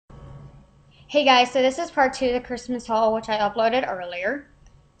Hey guys, so this is part two of the Christmas haul, which I uploaded earlier.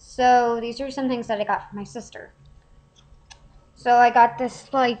 So these are some things that I got from my sister. So I got this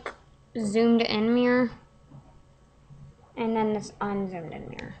like zoomed in mirror, and then this unzoomed in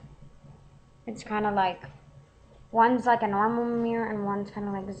mirror. It's kind of like, one's like a normal mirror and one's kind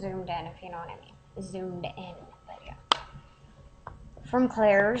of like zoomed in, if you know what I mean. Zoomed in, but yeah. From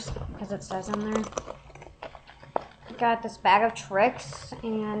Claire's, because it says on there. Got this bag of tricks,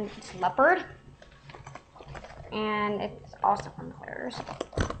 and it's leopard. And it's also from Claire's.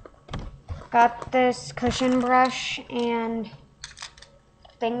 Got this cushion brush and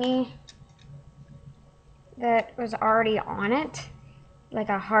thingy that was already on it, like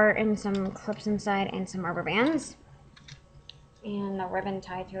a heart and some clips inside and some rubber bands, and a ribbon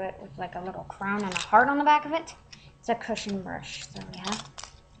tied to it with like a little crown and a heart on the back of it. It's a cushion brush, so yeah.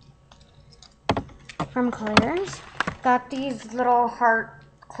 From Claire's. Got these little heart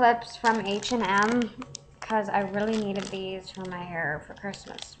clips from H&M because I really needed these for my hair for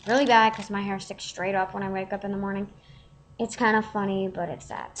Christmas. Really bad because my hair sticks straight up when I wake up in the morning. It's kind of funny, but it's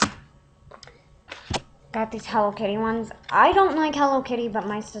sad. Got these Hello Kitty ones. I don't like Hello Kitty, but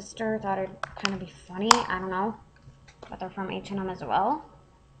my sister thought it'd kind of be funny. I don't know. But they're from H&M as well.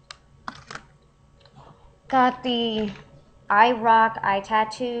 Got the I Rock eye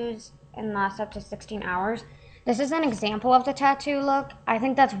tattoos and last up to 16 hours. This is an example of the tattoo look. I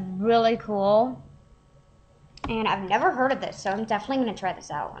think that's really cool. And I've never heard of this, so I'm definitely going to try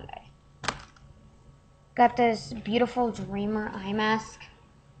this out one day. Got this beautiful Dreamer eye mask,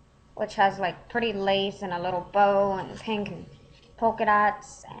 which has like pretty lace and a little bow and pink and polka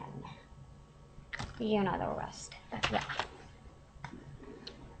dots and you know the rest. But yeah.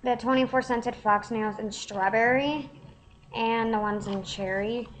 The 24 scented fox nails in strawberry and the ones in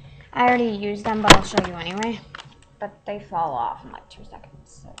cherry. I already used them, but I'll show you anyway. But they fall off in like 2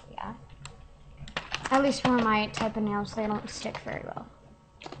 seconds, so yeah. At least for my type of nails, they don't stick very well.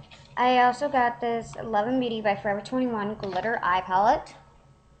 I also got this Love and Beauty by Forever 21 glitter eye palette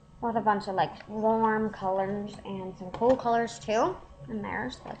with a bunch of like warm colors and some cool colors too in there,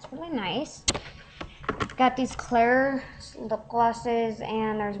 so that's really nice. Got these Claire lip glosses,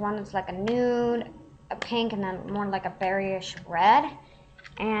 and there's one that's like a nude, a pink, and then more like a berryish red,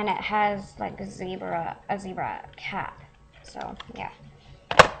 and it has like a zebra cap. So yeah.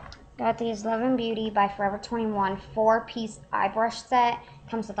 Got these Love and Beauty by Forever 21 4-piece eye brush set.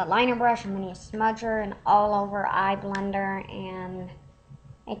 Comes with a liner brush, a mini smudger, an all-over eye blender, and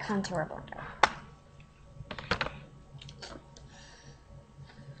a contour blender.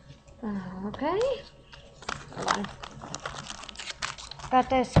 Okay. Hold on. Got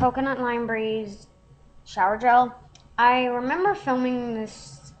this Coconut Lime Breeze shower gel. I remember filming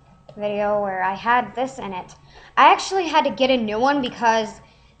this video where I had this in it. I actually had to get a new one because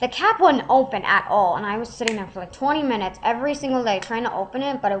the cap wouldn't open at all, and I was sitting there for like 20 minutes every single day trying to open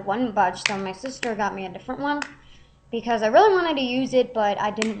it, but it wouldn't budge, so my sister got me a different one because I really wanted to use it, but I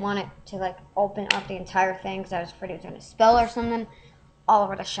didn't want it to like open up the entire thing because I was afraid it was going to spill or something all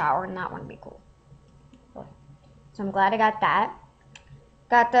over the shower, and that wouldn't be cool. So I'm glad I got that.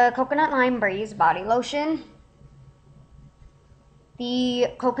 Got the Coconut Lime Breeze body lotion. The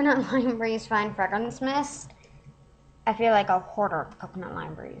Coconut Lime Breeze Fine Fragrance Mist. I feel like a hoarder of Coconut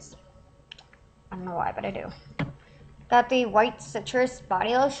Lime Breeze. I don't know why, but I do. Got the White Citrus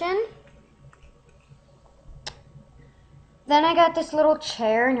body lotion. Then I got this little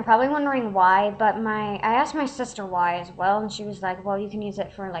chair, and you're probably wondering why, but I asked my sister why as well, and she was like, well, you can use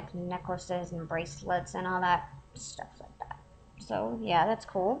it for like necklaces and bracelets and all that stuff like that. So yeah, that's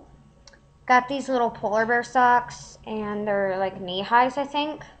cool. Got these little polar bear socks, and they're like knee highs, I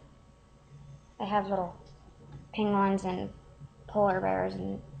think. They have little penguins and polar bears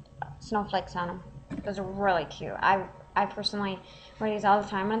and snowflakes on them. Those are really cute. I personally wear these all the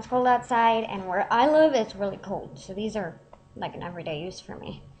time when it's cold outside, and where I live it's really cold, so these are like an everyday use for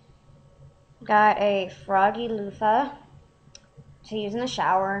me. Got a froggy loofah to use in the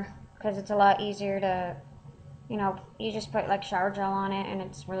shower because it's a lot easier to, you know, you just put like shower gel on it and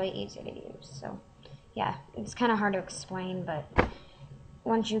it's really easy to use. So yeah, it's kind of hard to explain, but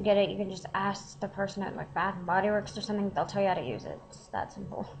once you get it, you can just ask the person at like Bath and Body Works or something. They'll tell you how to use it. It's that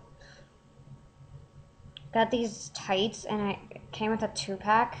simple. Got these tights, and it came with a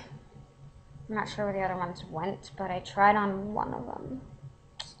 2-pack. I'm not sure where the other ones went, but I tried on one of them.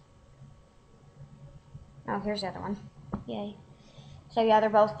 Oh, here's the other one. Yay. So yeah, they're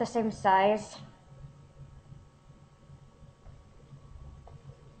both the same size.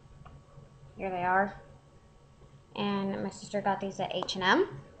 Here they are. And my sister got these at H&M.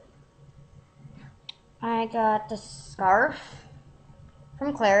 I got the scarf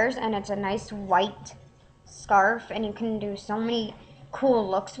from Claire's, and it's a nice white scarf, and you can do so many cool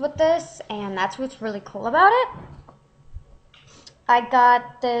looks with this, and that's what's really cool about it. I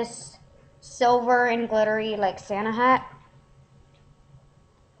got this silver and glittery like Santa hat.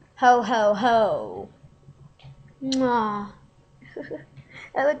 Ho ho ho. Mwah.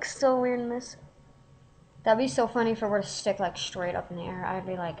 That looks so weird in this. That'd be so funny if it were to stick like straight up in the air. I'd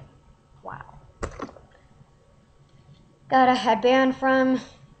be like, wow. Got a headband from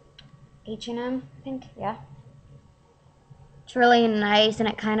H&M, I think, yeah. It's really nice, and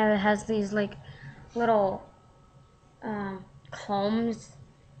it kind of has these like little combs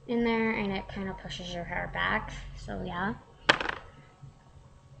in there, and it kind of pushes your hair back, so yeah.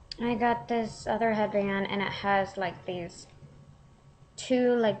 I got this other headband, and it has like these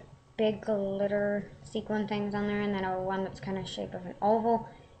two like big glitter sequin things on there, and then one that's kind of shaped of an oval,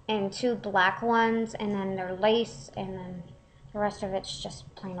 and two black ones, and then they're lace, and then the rest of it's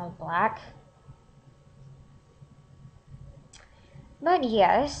just plain old black. But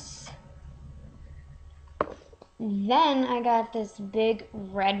yes. Then I got this big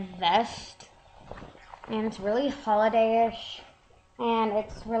red vest, and it's really holiday-ish, and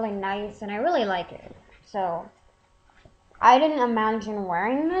it's really nice, and I really like it. So I didn't imagine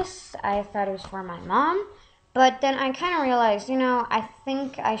wearing this. I thought it was for my mom, but then I kind of realized, you know, I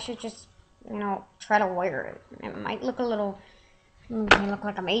think I should just, you know, try to wear it. It might look a little, it may look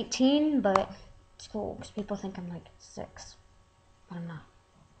like I'm 18, but it's cool because people think I'm like 6, but I'm not.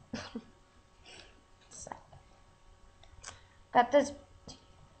 So, got this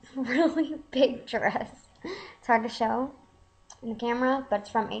really big dress. It's hard to show in the camera, but it's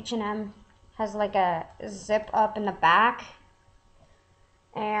from H&M. Has like a zip up in the back,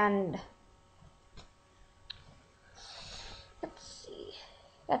 and let's see,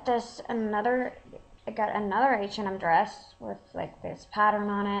 I got another H&M dress with like this pattern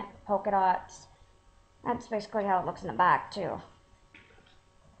on it, polka dots. That's basically how it looks in the back too.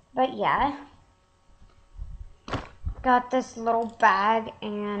 But yeah, got this little bag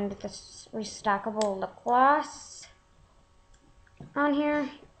and this restackable lip gloss on here,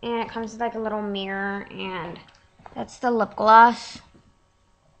 and it comes with like a little mirror, and that's the lip gloss,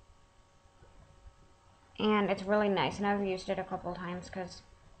 and it's really nice, and I've used it a couple times because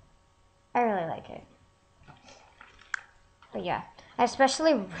I really like it. But yeah, I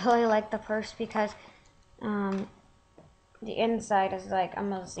especially really like the purse because the inside is like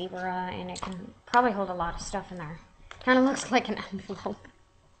a zebra, and it can probably hold a lot of stuff in there. Kind of looks like an envelope.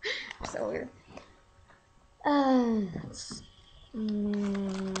 So weird. Let's see.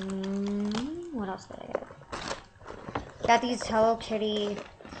 What else did I get? Got these Hello Kitty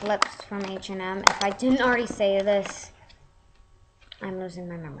clips from H&M. If I didn't already say this, I'm losing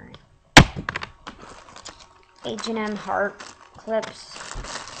my memory. H&M heart clips.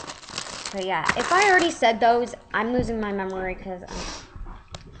 So yeah, if I already said those, I'm losing my memory because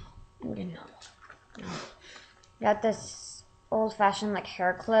you know. Got this old-fashioned like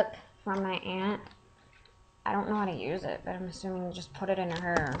hair clip from my aunt. I don't know how to use it, but I'm assuming you just put it in her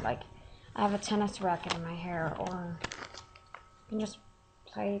hair. Like, I have a tennis racket in my hair, or you can just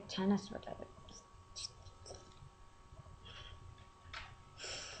play tennis with it.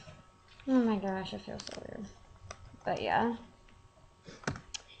 Oh my gosh, it feels so weird. But yeah.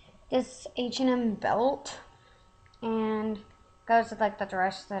 This H&M belt, and goes with like the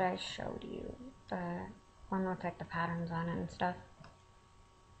dress that I showed you. The one with like the patterns on it and stuff.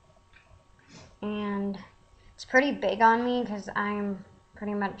 And it's pretty big on me because I'm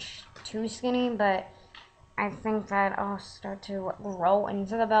pretty much too skinny, but I think that I'll start to grow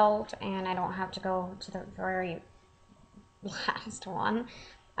into the belt, and I don't have to go to the very last one.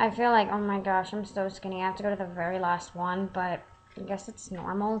 I feel like, oh my gosh, I'm so skinny. I have to go to the very last one, but I guess it's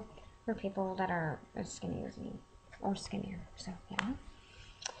normal for people that are as skinny as me, or skinnier, so yeah.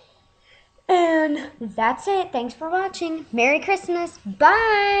 And that's it. Thanks for watching. Merry Christmas.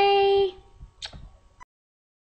 Bye!